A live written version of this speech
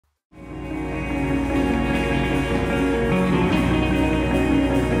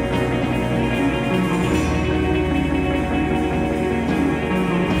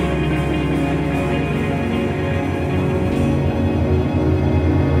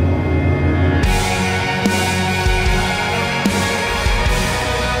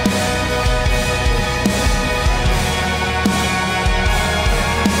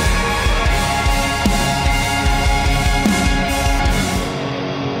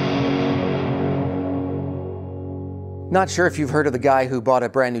Not sure if you've heard of the guy who bought a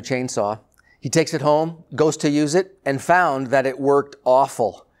brand new chainsaw. He takes it home, goes to use it, and found that it worked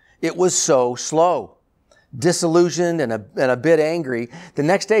awful. It was so slow. Disillusioned and a bit angry, the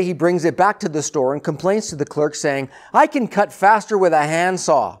next day he brings it back to the store and complains to the clerk saying, "I can cut faster with a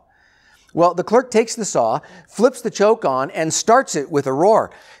handsaw." Well, the clerk takes the saw, flips the choke on, and starts it with a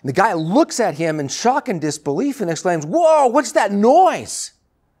roar. And the guy looks at him in shock and disbelief and exclaims, "Whoa, what's that noise?"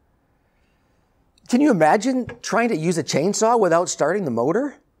 Can you imagine trying to use a chainsaw without starting the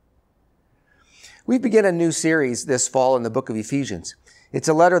motor? We begin a new series this fall in the book of Ephesians. It's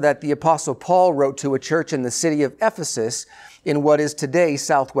a letter that the Apostle Paul wrote to a church in the city of Ephesus in what is today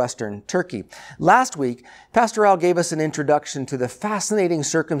southwestern Turkey. Last week, Pastor Al gave us an introduction to the fascinating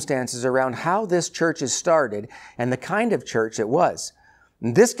circumstances around how this church is started and the kind of church it was.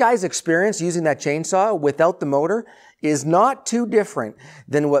 This guy's experience using that chainsaw without the motor is not too different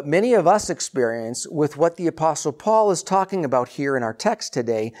than what many of us experience with what the Apostle Paul is talking about here in our text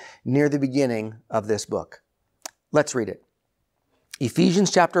today near the beginning of this book. Let's read it.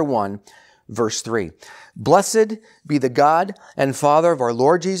 Ephesians chapter 1, verse 3. "Blessed be the God and Father of our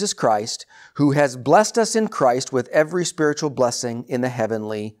Lord Jesus Christ, who has blessed us in Christ with every spiritual blessing in the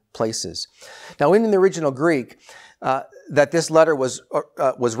heavenly places." Now, in the original Greek, that this letter was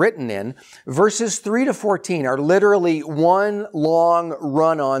written in, verses 3 to 14 are literally one long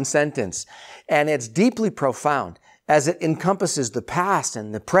run-on sentence. And it's deeply profound as it encompasses the past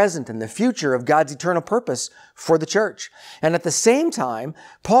and the present and the future of God's eternal purpose for the church. And at the same time,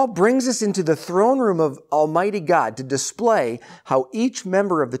 Paul brings us into the throne room of Almighty God to display how each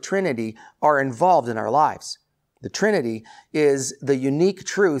member of the Trinity are involved in our lives. The Trinity is the unique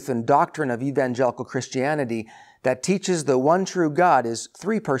truth and doctrine of evangelical Christianity that teaches the one true God is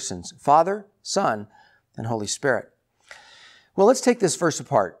three persons, Father, Son, and Holy Spirit. Well, let's take this verse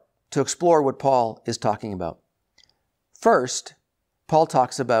apart to explore what Paul is talking about. First, Paul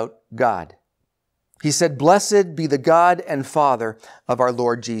talks about God. He said, "Blessed be the God and Father of our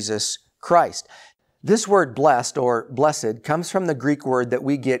Lord Jesus Christ." This word blessed or blessed comes from the Greek word that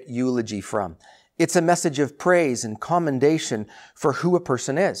we get eulogy from. It's a message of praise and commendation for who a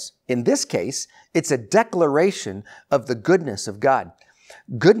person is. In this case, it's a declaration of the goodness of God.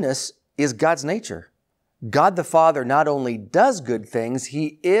 Goodness is God's nature. God the Father not only does good things,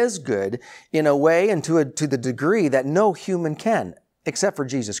 He is good in a way and to the degree that no human can, except for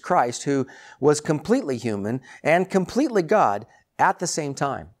Jesus Christ, who was completely human and completely God at the same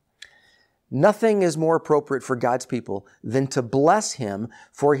time. Nothing is more appropriate for God's people than to bless Him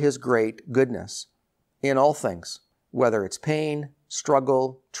for His great goodness in all things, whether it's pain,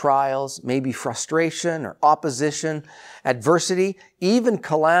 struggle, trials, maybe frustration or opposition, adversity, even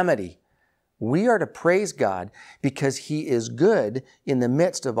calamity. We are to praise God because He is good in the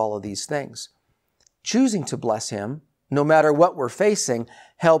midst of all of these things. Choosing to bless Him, no matter what we're facing,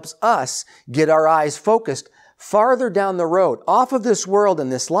 helps us get our eyes focused farther down the road, off of this world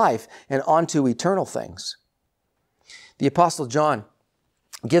and this life, and onto eternal things. The Apostle John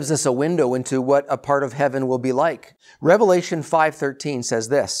gives us a window into what a part of heaven will be like. Revelation 5:13 says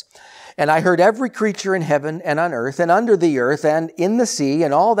this, "And I heard every creature in heaven and on earth and under the earth and in the sea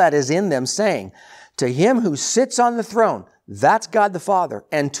and all that is in them saying, to Him who sits on the throne," that's God the Father,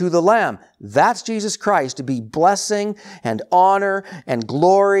 "and to the Lamb," that's Jesus Christ, "to be blessing and honor and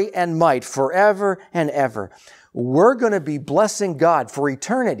glory and might forever and ever." We're going to be blessing God for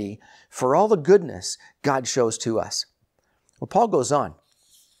eternity for all the goodness God shows to us. Well, Paul goes on.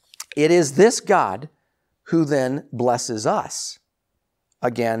 It is this God who then blesses us.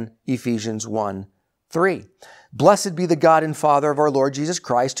 Again, Ephesians 1:3. "Blessed be the God and Father of our Lord Jesus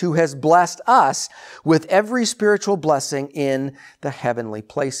Christ, who has blessed us with every spiritual blessing in the heavenly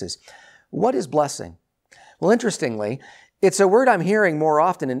places." What is blessing? Well, interestingly, it's a word I'm hearing more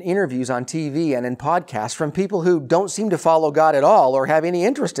often in interviews on TV and in podcasts from people who don't seem to follow God at all or have any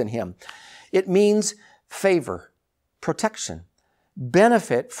interest in Him. It means favor, protection,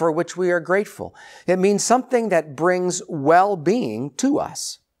 benefit for which we are grateful. It means something that brings well-being to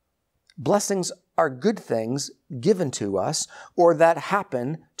us. Blessings are good things given to us or that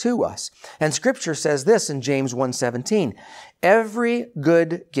happen to us. And Scripture says this in James 1:17, "Every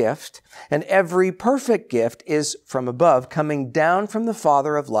good gift and every perfect gift is from above, coming down from the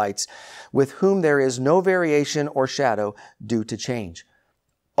Father of lights, with whom there is no variation or shadow due to change."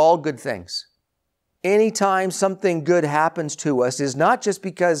 All good things. Anytime something good happens to us is not just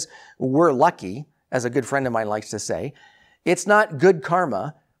because we're lucky, as a good friend of mine likes to say. It's not good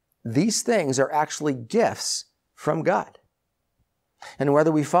karma. These things are actually gifts from God. And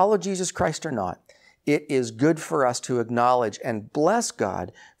whether we follow Jesus Christ or not, it is good for us to acknowledge and bless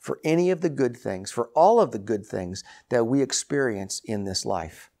God for any of the good things, for all of the good things that we experience in this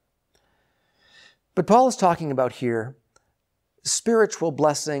life. But Paul is talking about here spiritual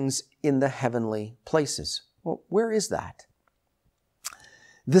blessings in the heavenly places. Well, where is that?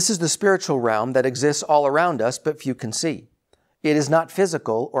 This is the spiritual realm that exists all around us, but few can see. It is not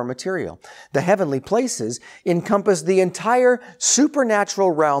physical or material. The heavenly places encompass the entire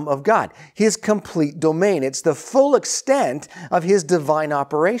supernatural realm of God, His complete domain. It's the full extent of His divine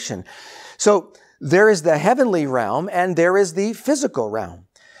operation. So there is the heavenly realm and there is the physical realm.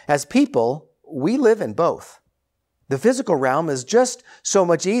 As people, we live in both. The physical realm is just so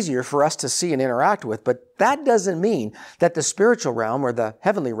much easier for us to see and interact with, but that doesn't mean that the spiritual realm or the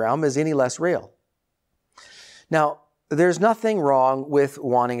heavenly realm is any less real. Now, there's nothing wrong with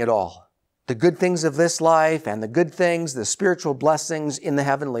wanting it all. The good things of this life and the good things, the spiritual blessings in the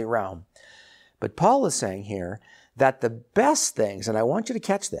heavenly realm. But Paul is saying here that the best things, and I want you to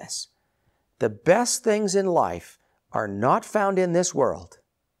catch this, the best things in life are not found in this world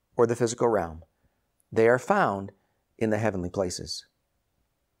or the physical realm. They are found in the heavenly places.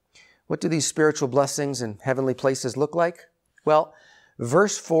 What do these spiritual blessings in heavenly places look like? Well,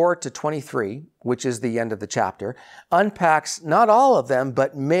 verse 4 to 23, which is the end of the chapter, unpacks not all of them,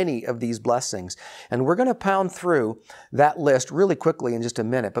 but many of these blessings. And we're going to pound through that list really quickly in just a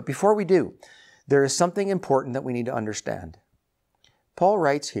minute. But before we do, there is something important that we need to understand. Paul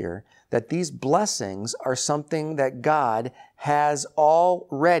writes here that these blessings are something that God has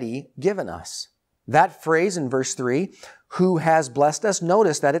already given us. That phrase in verse 3, who has blessed us,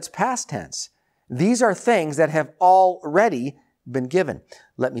 notice that it's past tense. These are things that have already been given.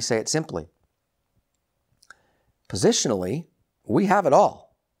 Let me say it simply. Positionally, we have it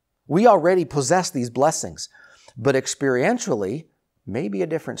all. We already possess these blessings, but experientially, maybe a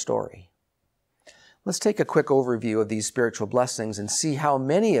different story. Let's take a quick overview of these spiritual blessings and see how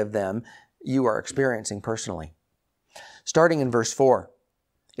many of them you are experiencing personally. Starting in verse 4,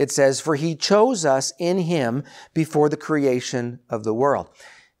 it says, "For He chose us in Him before the creation of the world."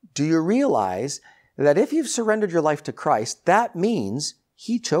 Do you realize that if you've surrendered your life to Christ, that means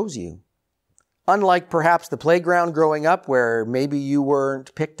He chose you? Unlike perhaps the playground growing up where maybe you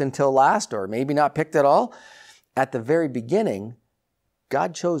weren't picked until last or maybe not picked at all, at the very beginning,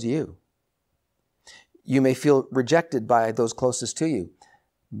 God chose you. You may feel rejected by those closest to you,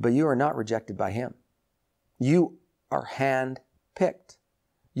 but you are not rejected by Him. You are hand-picked.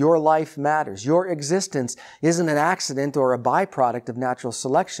 Your life matters. Your existence isn't an accident or a byproduct of natural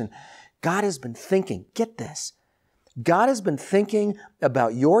selection. God has been thinking, get this, God has been thinking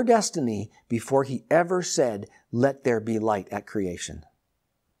about your destiny before He ever said, "Let there be light" at creation.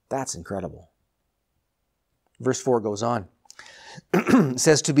 That's incredible. Verse 4 goes on. It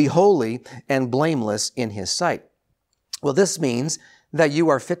says, "To be holy and blameless in His sight." Well, this means that you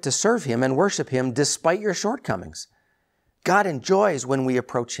are fit to serve Him and worship Him despite your shortcomings. God enjoys when we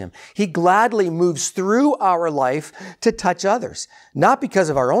approach Him. He gladly moves through our life to touch others, not because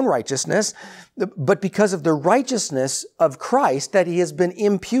of our own righteousness, but because of the righteousness of Christ that He has been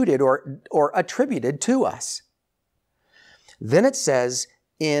imputed or attributed to us. Then it says,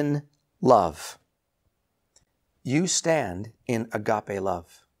 in love. You stand in agape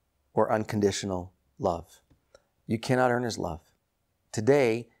love or unconditional love. You cannot earn His love.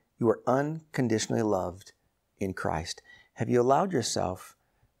 Today, you are unconditionally loved in Christ. Have you allowed yourself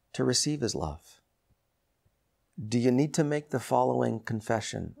to receive His love? Do you need to make the following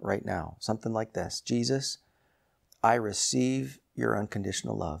confession right now? Something like this. Jesus, I receive your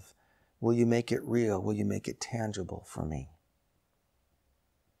unconditional love. Will you make it real? Will you make it tangible for me?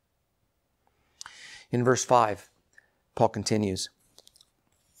 In verse 5, Paul continues.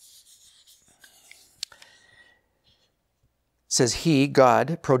 It says, He,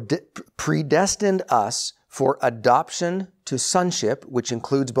 God, predestined us for adoption to sonship, which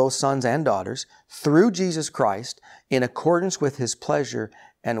includes both sons and daughters, through Jesus Christ, in accordance with His pleasure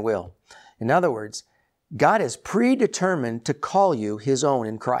and will. In other words, God is predetermined to call you His own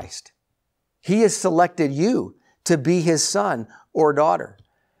in Christ. He has selected you to be His son or daughter,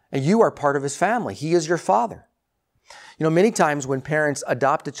 and you are part of His family. He is your father. You know, many times when parents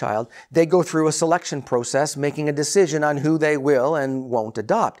adopt a child, they go through a selection process, making a decision on who they will and won't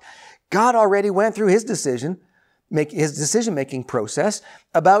adopt. God already went through His decision-making process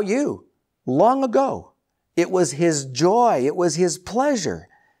about you long ago. It was His joy, it was His pleasure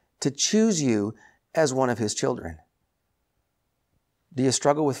to choose you as one of His children. Do you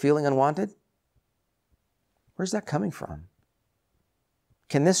struggle with feeling unwanted? Where's that coming from?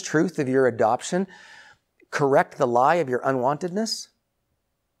 Can this truth of your adoption correct the lie of your unwantedness?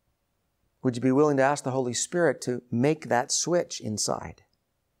 Would you be willing to ask the Holy Spirit to make that switch inside?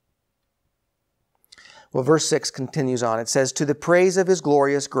 Well, verse 6 continues on. It says, to the praise of His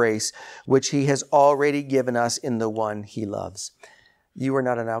glorious grace, which He has already given us in the one He loves. You are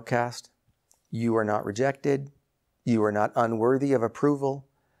not an outcast. You are not rejected. You are not unworthy of approval.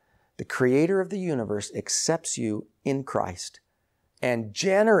 The Creator of the universe accepts you in Christ and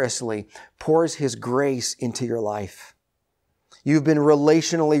generously pours His grace into your life. You've been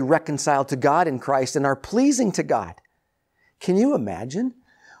relationally reconciled to God in Christ and are pleasing to God. Can you imagine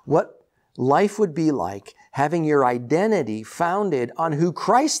what life would be like having your identity founded on who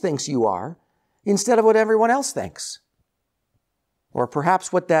Christ thinks you are instead of what everyone else thinks? Or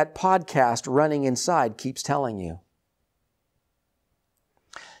perhaps what that podcast running inside keeps telling you.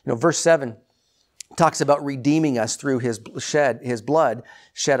 Verse 7 talks about redeeming us through His blood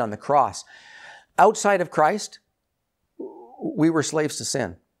shed on the cross. Outside of Christ, we were slaves to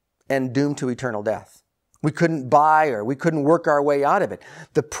sin and doomed to eternal death. We couldn't buy or we couldn't work our way out of it.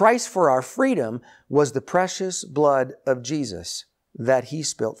 The price for our freedom was the precious blood of Jesus that He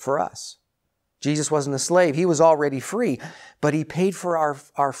spilt for us. Jesus wasn't a slave. He was already free, but He paid for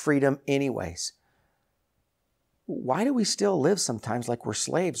our freedom anyways. Why do we still live sometimes like we're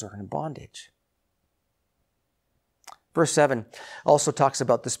slaves or in bondage? Verse 7 also talks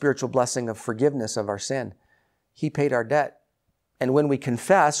about the spiritual blessing of forgiveness of our sin. He paid our debt. And when we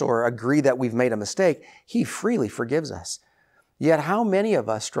confess or agree that we've made a mistake, He freely forgives us. Yet how many of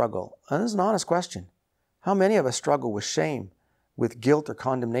us struggle? And this is an honest question. How many of us struggle with shame, with guilt or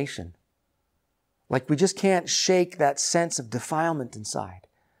condemnation? Like we just can't shake that sense of defilement inside.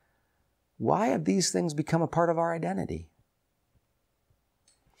 Why have these things become a part of our identity?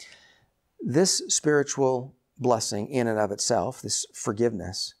 This spiritual blessing in and of itself, this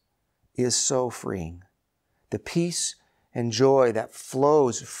forgiveness, is so freeing. The peace and joy that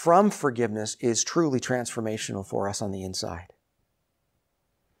flows from forgiveness is truly transformational for us on the inside.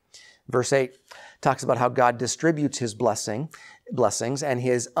 Verse 8 talks about how God distributes His blessings and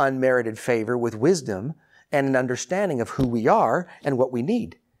His unmerited favor with wisdom and an understanding of who we are and what we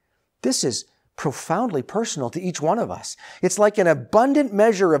need. This is profoundly personal to each one of us. It's like an abundant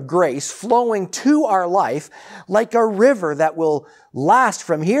measure of grace flowing to our life like a river that will last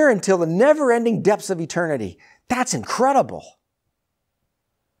from here until the never-ending depths of eternity. That's incredible.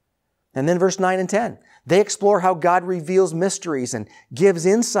 And then verse 9 and 10, they explore how God reveals mysteries and gives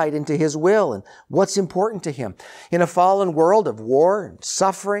insight into His will and what's important to Him. In a fallen world of war and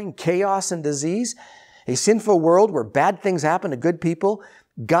suffering, chaos and disease, a sinful world where bad things happen to good people,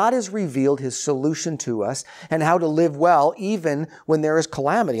 God has revealed His solution to us and how to live well even when there is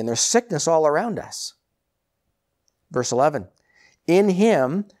calamity and there's sickness all around us. Verse 11, in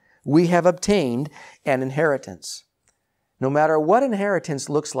Him we have obtained an inheritance. No matter what inheritance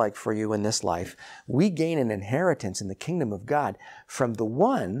looks like for you in this life, we gain an inheritance in the kingdom of God from the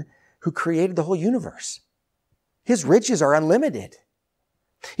one who created the whole universe. His riches are unlimited.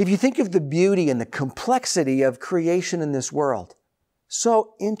 If you think of the beauty and the complexity of creation in this world,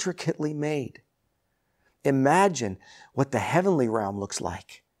 so intricately made, imagine what the heavenly realm looks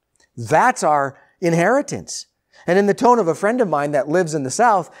like. That's our inheritance. And in the tone of a friend of mine that lives in the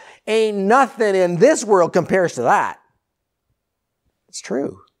South, ain't nothing in this world compares to that. It's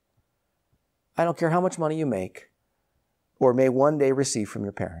true. I don't care how much money you make or may one day receive from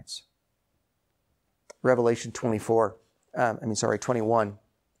your parents. Revelation 21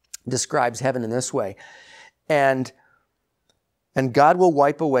 describes heaven in this way. And God will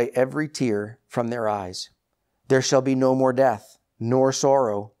wipe away every tear from their eyes. There shall be no more death, nor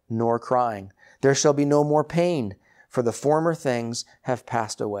sorrow, nor crying. There shall be no more pain, for the former things have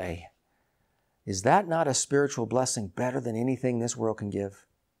passed away. Is that not a spiritual blessing better than anything this world can give?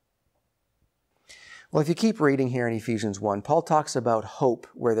 Well, if you keep reading here in Ephesians 1, Paul talks about hope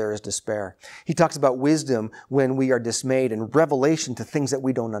where there is despair. He talks about wisdom when we are dismayed and revelation to things that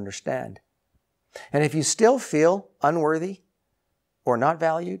we don't understand. And if you still feel unworthy or not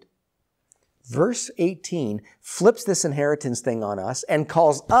valued, verse 18 flips this inheritance thing on us and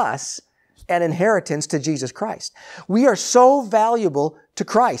calls us an inheritance to Jesus Christ. We are so valuable to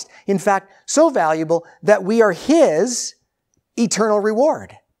Christ. In fact, so valuable that we are His eternal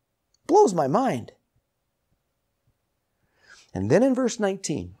reward. Blows my mind. And then in verse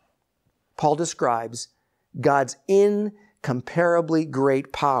 19, Paul describes God's incomparably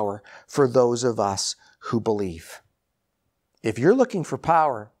great power for those of us who believe. If you're looking for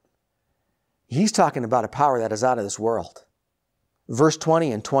power, he's talking about a power that is out of this world. Verse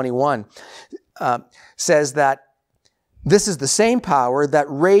 20 and 21 says that This is the same power that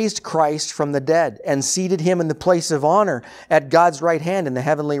raised Christ from the dead and seated him in the place of honor at God's right hand in the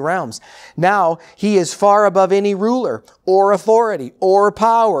heavenly realms. Now he is far above any ruler or authority or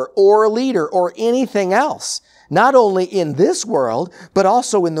power or leader or anything else, not only in this world, but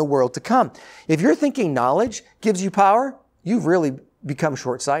also in the world to come. If you're thinking knowledge gives you power, you've really become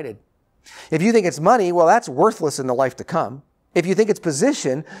short-sighted. If you think it's money, well, that's worthless in the life to come. If you think it's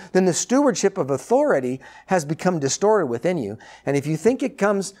position, then the stewardship of authority has become distorted within you. And if you think it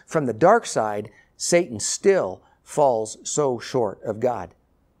comes from the dark side, Satan still falls so short of God.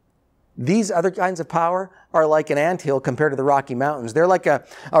 These other kinds of power are like an anthill compared to the Rocky Mountains. They're like a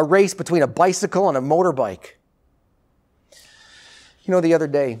race between a bicycle and a motorbike. You know, the other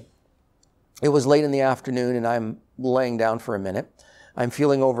day, it was late in the afternoon and I'm laying down for a minute. I'm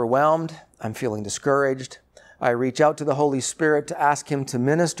feeling overwhelmed. I'm feeling discouraged. I reach out to the Holy Spirit to ask Him to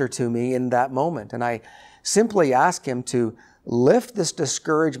minister to me in that moment. And I simply ask Him to lift this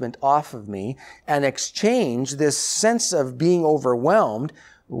discouragement off of me and exchange this sense of being overwhelmed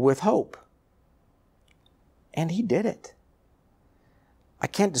with hope. And He did it. I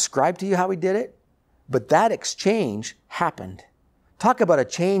can't describe to you how He did it, but that exchange happened. Talk about a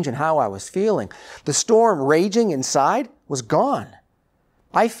change in how I was feeling. The storm raging inside was gone.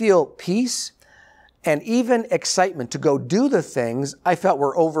 I feel peace and even excitement to go do the things I felt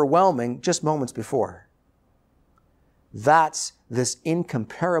were overwhelming just moments before. That's this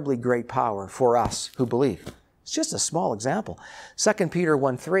incomparably great power for us who believe. It's just a small example. 2 Peter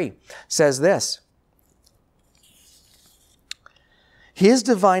 1:3 says this. His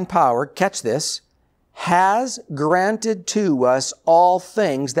divine power, catch this, has granted to us all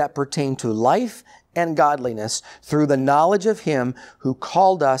things that pertain to life and godliness through the knowledge of Him who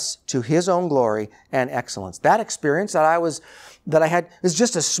called us to His own glory and excellence. That experience that I had is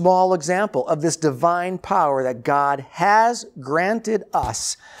just a small example of this divine power that God has granted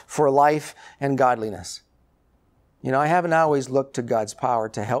us for life and godliness. You know, I haven't always looked to God's power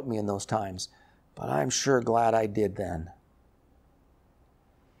to help me in those times, but I'm sure glad I did then.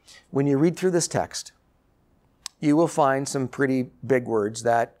 When you read through this text, you will find some pretty big words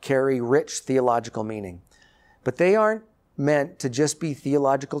that carry rich theological meaning. But they aren't meant to just be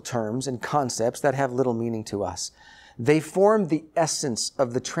theological terms and concepts that have little meaning to us. They form the essence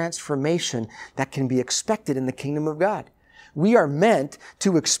of the transformation that can be expected in the kingdom of God. We are meant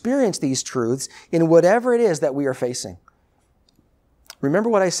to experience these truths in whatever it is that we are facing. Remember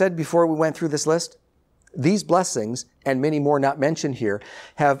what I said before we went through this list? These blessings, and many more not mentioned here,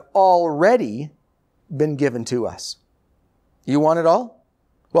 have already been given to us. You want it all?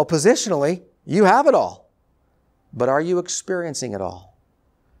 Well, positionally, you have it all. But are you experiencing it all?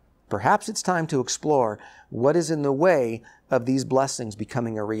 Perhaps it's time to explore what is in the way of these blessings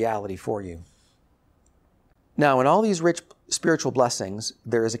becoming a reality for you. Now, in all these rich spiritual blessings,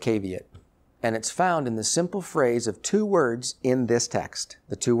 there is a caveat, and it's found in the simple phrase of two words in this text.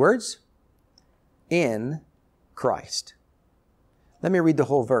 The two words, in Christ. Let me read the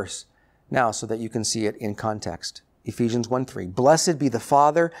whole verse now so that you can see it in context. Ephesians 1:3. Blessed be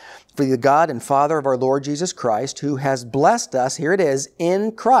the God and Father of our Lord Jesus Christ, who has blessed us, here it is,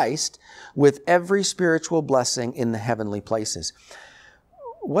 in Christ, with every spiritual blessing in the heavenly places.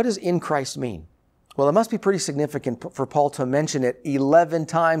 What does in Christ mean? Well, it must be pretty significant for Paul to mention it 11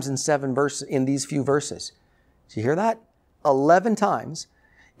 times in these few verses. Do you hear that? 11 times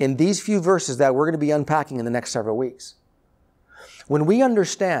in these few verses that we're going to be unpacking in the next several weeks. When we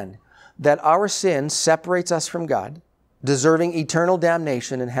understand that our sin separates us from God, deserving eternal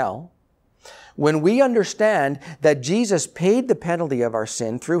damnation in hell, when we understand that Jesus paid the penalty of our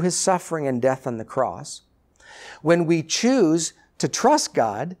sin through His suffering and death on the cross, when we choose to trust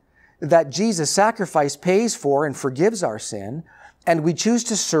God that Jesus' sacrifice pays for and forgives our sin, and we choose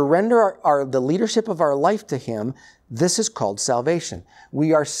to surrender the leadership of our life to Him, this is called salvation.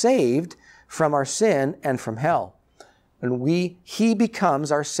 We are saved from our sin and from hell. And He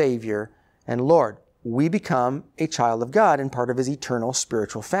becomes our Savior and Lord. We become a child of God and part of His eternal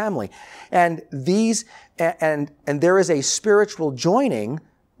spiritual family. And there is a spiritual joining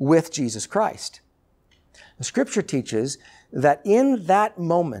with Jesus Christ. The Scripture teaches that in that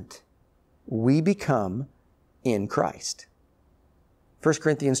moment, we become in Christ. 1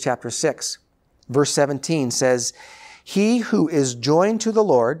 Corinthians chapter 6, verse 17 says, He who is joined to the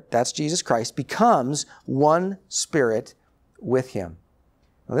Lord, that's Jesus Christ, becomes one spirit with Him.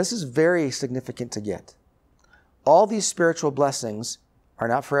 Now, this is very significant to get. All these spiritual blessings are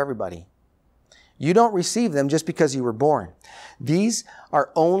not for everybody. You don't receive them just because you were born. These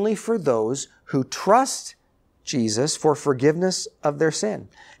are only for those who trust Jesus for forgiveness of their sin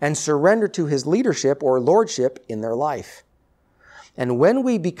and surrender to his leadership or lordship in their life. And when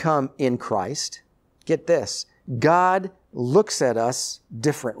we become in Christ, get this, God looks at us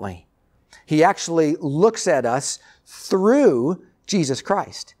differently. He actually looks at us through Jesus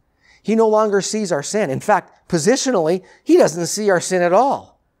Christ. He no longer sees our sin. In fact, positionally, he doesn't see our sin at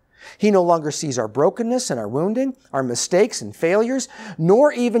all. He no longer sees our brokenness and our wounding, our mistakes and failures,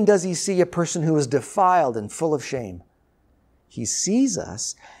 nor even does he see a person who is defiled and full of shame. He sees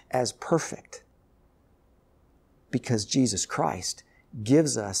us as perfect because Jesus Christ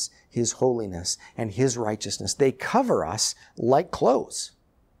gives us his holiness and his righteousness. They cover us like clothes.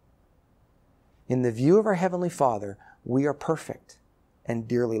 In the view of our Heavenly Father, we are perfect and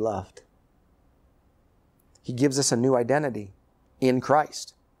dearly loved. He gives us a new identity in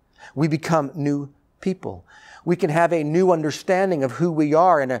Christ. We become new people. We can have a new understanding of who we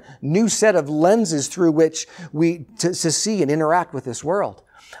are and a new set of lenses through which to see and interact with this world.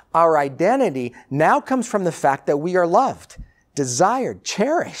 Our identity now comes from the fact that we are loved, desired,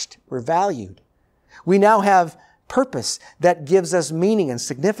 cherished, we're valued. We now have purpose that gives us meaning and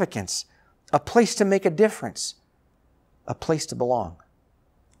significance, a place to make a difference, a place to belong.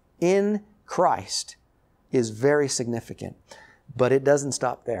 In Christ is very significant, but it doesn't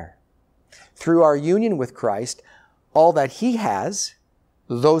stop there. Through our union with Christ, all that he has,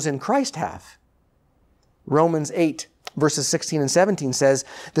 those in Christ have. Romans 8, verses 16 and 17 says,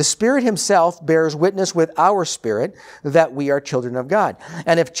 "The Spirit himself bears witness with our spirit that we are children of God.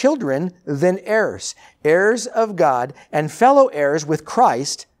 And if children, then heirs, heirs of God and fellow heirs with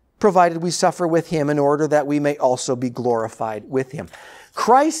Christ, provided we suffer with him in order that we may also be glorified with him."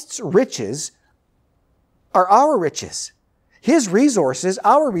 Christ's riches are our riches. His resources,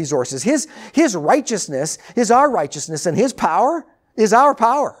 our resources. His righteousness is our righteousness, and his power is our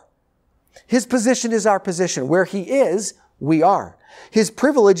power. His position is our position. Where he is, we are. His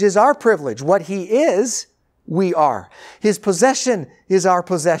privilege is our privilege. What he is, we are. His possession is our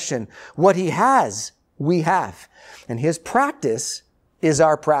possession. What he has, we have. And his practice is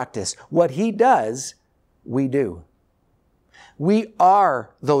our practice. What he does, we do. We are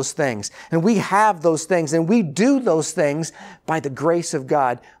those things, and we have those things, and we do those things by the grace of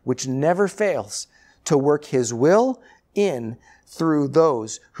God, which never fails to work his will in through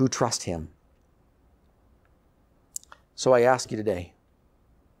those who trust him. So I ask you today,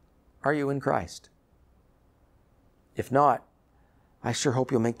 are you in Christ? If not, I sure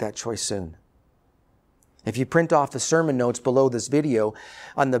hope you'll make that choice soon. If you print off the sermon notes below this video,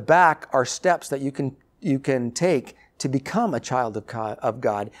 on the back are steps that you can take to become a child of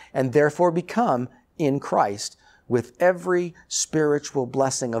God and therefore become in Christ with every spiritual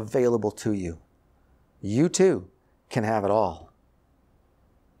blessing available to you. You too can have it all.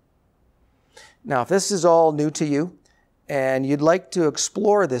 Now, if this is all new to you and you'd like to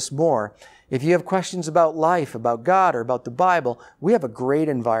explore this more, if you have questions about life, about God, or about the Bible, we have a great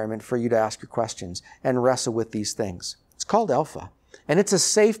environment for you to ask your questions and wrestle with these things. It's called Alpha, and it's a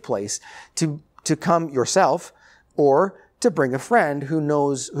safe place to come yourself or to bring a friend who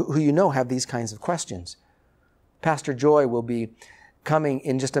you know have these kinds of questions. Pastor Joy will be coming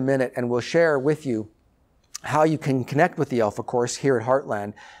in just a minute and will share with you how you can connect with the Alpha course here at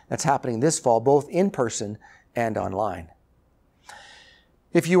Heartland that's happening this fall, both in person and online.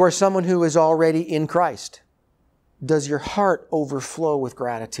 If you are someone who is already in Christ, does your heart overflow with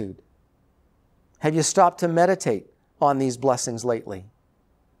gratitude? Have you stopped to meditate on these blessings lately?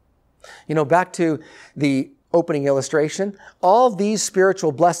 You know, back to the opening illustration, all these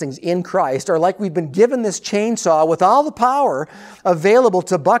spiritual blessings in Christ are like we've been given this chainsaw with all the power available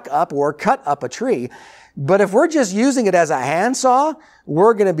to buck up or cut up a tree. But if we're just using it as a handsaw,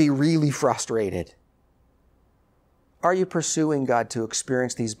 we're going to be really frustrated. Are you pursuing God to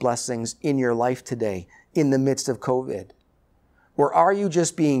experience these blessings in your life today in the midst of COVID? Or are you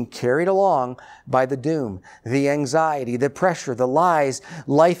just being carried along by the doom, the anxiety, the pressure, the lies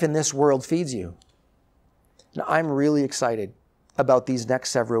life in this world feeds you? Now, I'm really excited about these next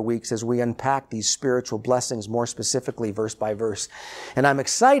several weeks as we unpack these spiritual blessings more specifically verse by verse. And I'm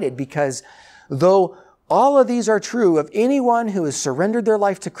excited because though all of these are true of anyone who has surrendered their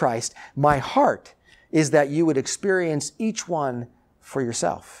life to Christ, my heart is that you would experience each one for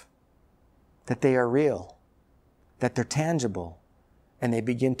yourself, that they are real, that they're tangible, and they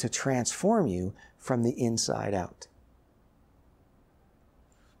begin to transform you from the inside out.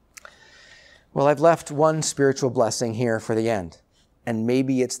 Well, I've left one spiritual blessing here for the end, and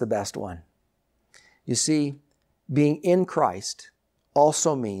maybe it's the best one. You see, being in Christ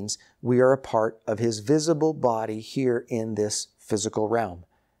also means we are a part of his visible body here in this physical realm,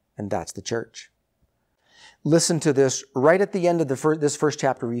 and that's the church. Listen to this right at the end of this first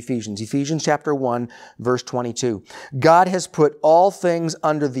chapter of Ephesians. Ephesians chapter 1, verse 22. God has put all things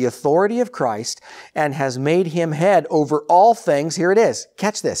under the authority of Christ and has made him head over all things. Here it is.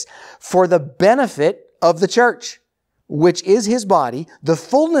 Catch this. For the benefit of the church, which is his body, the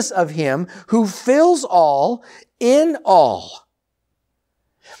fullness of him who fills all in all.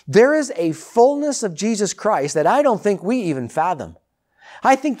 There is a fullness of Jesus Christ that I don't think we even fathom.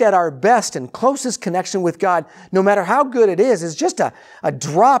 I think that our best and closest connection with God, no matter how good it is just a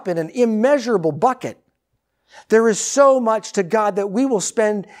drop in an immeasurable bucket. There is so much to God that we will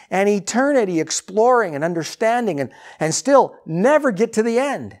spend an eternity exploring and understanding and still never get to the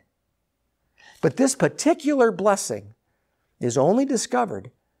end. But this particular blessing is only discovered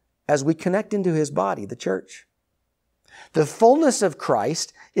as we connect into his body, the church. The fullness of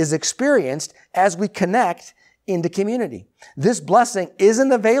Christ is experienced as we connect into community. This blessing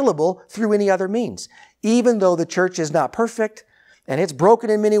isn't available through any other means. Even though the church is not perfect and it's broken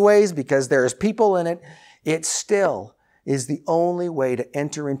in many ways because there's people in it, it still is the only way to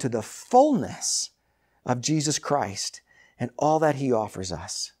enter into the fullness of Jesus Christ and all that he offers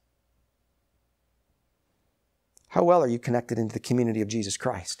us. How well are you connected into the community of Jesus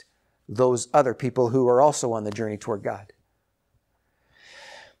Christ? Those other people who are also on the journey toward God.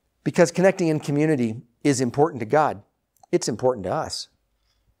 Because connecting in community is important to God. It's important to us.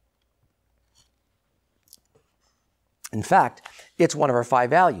 In fact, it's one of our 5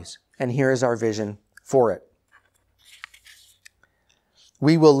 values, and here is our vision for it.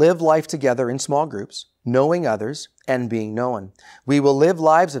 We will live life together in small groups, knowing others and being known. We will live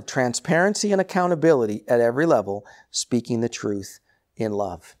lives of transparency and accountability at every level, speaking the truth in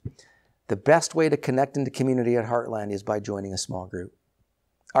love. The best way to connect into community at Heartland is by joining a small group.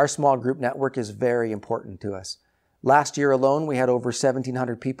 Our small group network is very important to us. Last year alone, we had over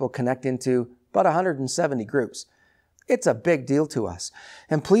 1,700 people connect into about 170 groups. It's a big deal to us.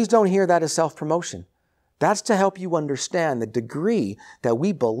 And please don't hear that as self-promotion. That's to help you understand the degree that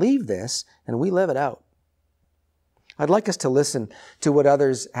we believe this and we live it out. I'd like us to listen to what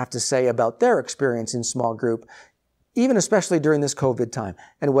others have to say about their experience in small group, even especially during this COVID time,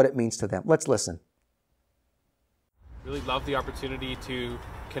 and what it means to them. Let's listen. Really love the opportunity to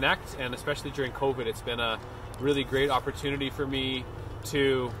connect, and especially during COVID, it's been a really great opportunity for me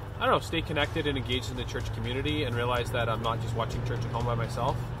to, stay connected and engaged in the church community and realize that I'm not just watching church at home by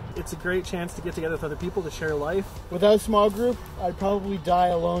myself. It's a great chance to get together with other people to share life. Without a small group, I'd probably die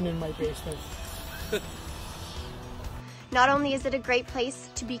alone in my basement. Not only is it a great place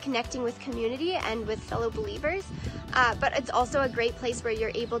to be connecting with community and with fellow believers, but it's also a great place where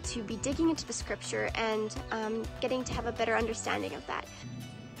you're able to be digging into the scripture and getting to have a better understanding of that.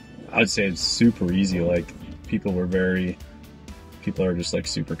 I'd say it's super easy. People are just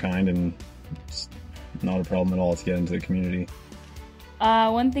super kind, and it's not a problem at all to get into the community.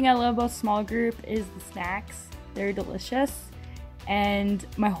 One thing I love about small group is the snacks. They're delicious. And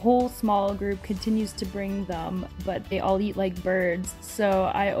my whole small group continues to bring them, but they all eat like birds. So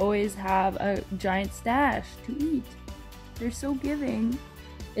I always have a giant stash to eat. They're so giving.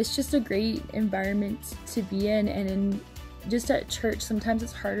 It's just a great environment to be in, and just at church, sometimes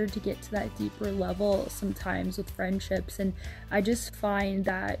it's harder to get to that deeper level sometimes with friendships. And I just find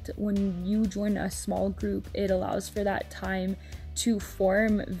that when you join a small group, it allows for that time to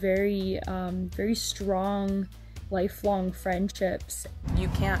form very strong, lifelong friendships. You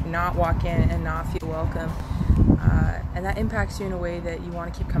can't not walk in and not feel welcome, and that impacts you in a way that you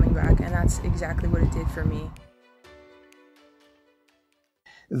want to keep coming back, and that's exactly what it did for me.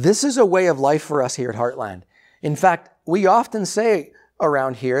 This is a way of life for us here at Heartland. In fact, we often say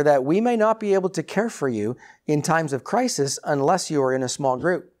around here that we may not be able to care for you in times of crisis unless you are in a small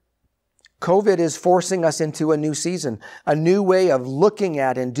group. COVID is forcing us into a new season, a new way of looking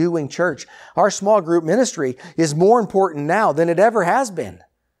at and doing church. Our small group ministry is more important now than it ever has been.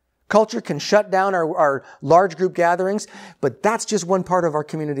 Culture can shut down our large group gatherings, but that's just one part of our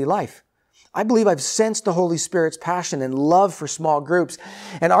community life. I believe I've sensed the Holy Spirit's passion and love for small groups.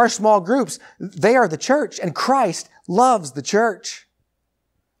 And our small groups, they are the church, and Christ loves the church.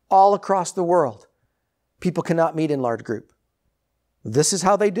 All across the world, people cannot meet in large group. This is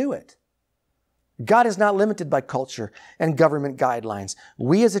how they do it. God is not limited by culture and government guidelines.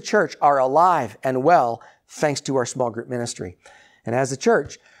 We as a church are alive and well thanks to our small group ministry. And as a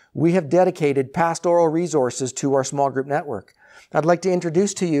church, we have dedicated pastoral resources to our small group network. I'd like to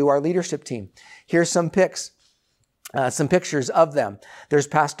introduce to you our leadership team. Here's some pictures of them. There's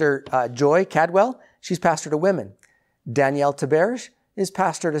Pastor Joy Cadwell. She's pastor to women. Danielle Taberge is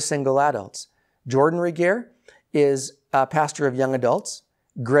pastor to single adults. Jordan Regier is pastor of young adults.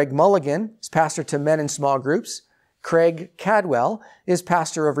 Greg Mulligan is pastor to men in small groups. Craig Cadwell is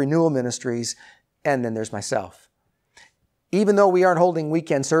pastor of Renewal Ministries. And then there's myself. Even though we aren't holding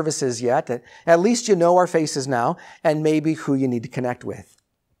weekend services yet, at least you know our faces now and maybe who you need to connect with.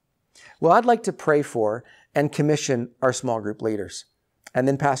 Well, I'd like to pray for and commission our small group leaders. And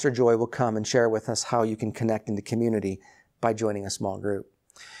then Pastor Joy will come and share with us how you can connect in the community by joining a small group.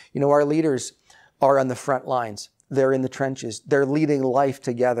 You know, our leaders are on the front lines. They're in the trenches. They're leading life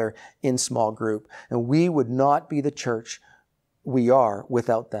together in small group. And we would not be the church we are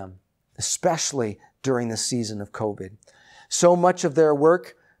without them, especially during the season of COVID. So much of their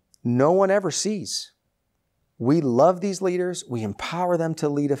work no one ever sees. We love these leaders. We empower them to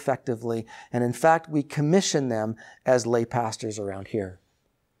lead effectively. And in fact, we commission them as lay pastors around here.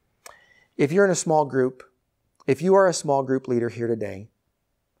 If you're in a small group, if you are a small group leader here today,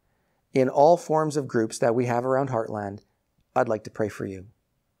 in all forms of groups that we have around Heartland, I'd like to pray for you.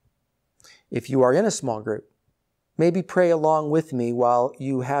 If you are in a small group, maybe pray along with me while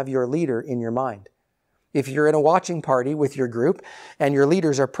you have your leader in your mind. If you're in a watching party with your group and your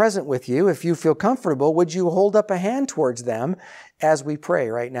leaders are present with you, if you feel comfortable, would you hold up a hand towards them as we pray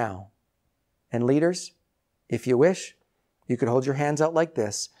right now? And leaders, if you wish, you could hold your hands out like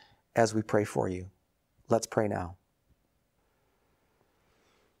this as we pray for you. Let's pray now.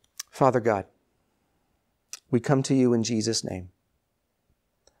 Father God, we come to you in Jesus' name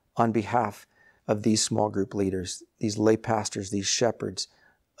on behalf of these small group leaders, these lay pastors, these shepherds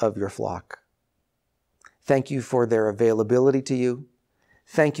of your flock. Thank you for their availability to you.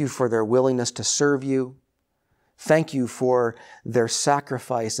 Thank you for their willingness to serve you. Thank you for their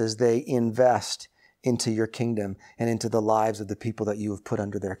sacrifice as they invest into your kingdom and into the lives of the people that you have put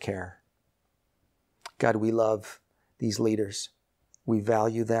under their care. God, we love these leaders. We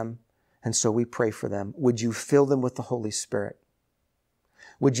value them, and so we pray for them. Would you fill them with the Holy Spirit?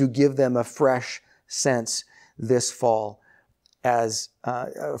 Would you give them a fresh sense this fall, as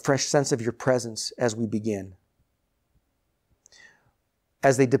a fresh sense of your presence as we begin?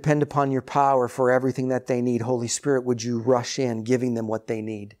 As they depend upon your power for everything that they need, Holy Spirit, would you rush in, giving them what they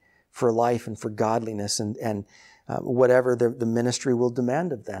need for life and for godliness and whatever the ministry will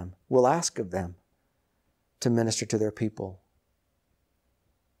demand of them, will ask of them to minister to their people.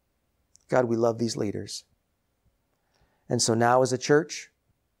 God, we love these leaders. And so now as a church,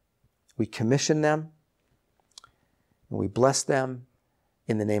 we commission them and we bless them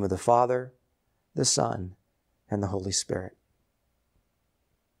in the name of the Father, the Son, and the Holy Spirit.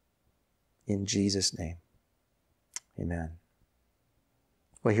 In Jesus' name, amen.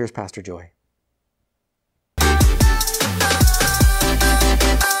 Well, here's Pastor Joy.